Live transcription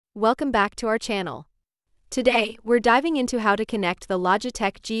Welcome back to our channel. Today, we're diving into how to connect the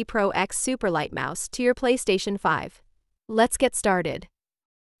Logitech G Pro X Superlight mouse to your PlayStation 5. Let's get started.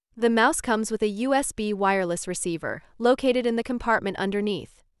 The mouse comes with a USB wireless receiver, located in the compartment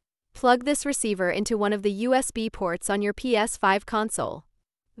underneath. Plug this receiver into one of the USB ports on your PS5 console.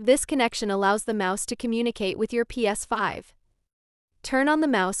 This connection allows the mouse to communicate with your PS5. Turn on the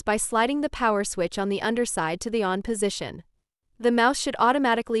mouse by sliding the power switch on the underside to the on position. The mouse should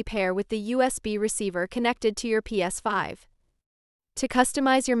automatically pair with the USB receiver connected to your PS5. To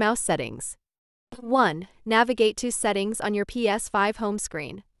customize your mouse settings. 1. Navigate to Settings on your PS5 home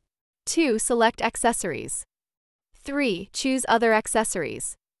screen. 2. Select Accessories. 3. Choose Other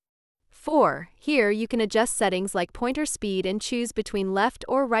Accessories. 4. Here you can adjust settings like pointer speed and choose between left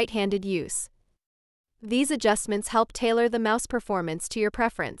or right-handed use. These adjustments help tailor the mouse performance to your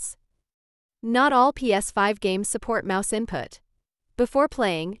preference. Not all PS5 games support mouse input. Before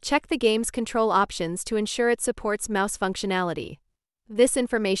playing, check the game's control options to ensure it supports mouse functionality. This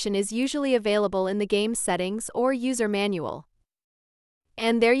information is usually available in the game's settings or user manual.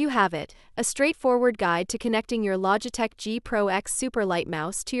 And there you have it, a straightforward guide to connecting your Logitech G Pro X Superlight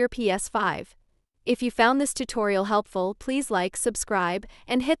mouse to your PS5. If you found this tutorial helpful, please like, subscribe,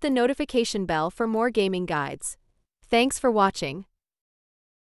 and hit the notification bell for more gaming guides. Thanks for watching.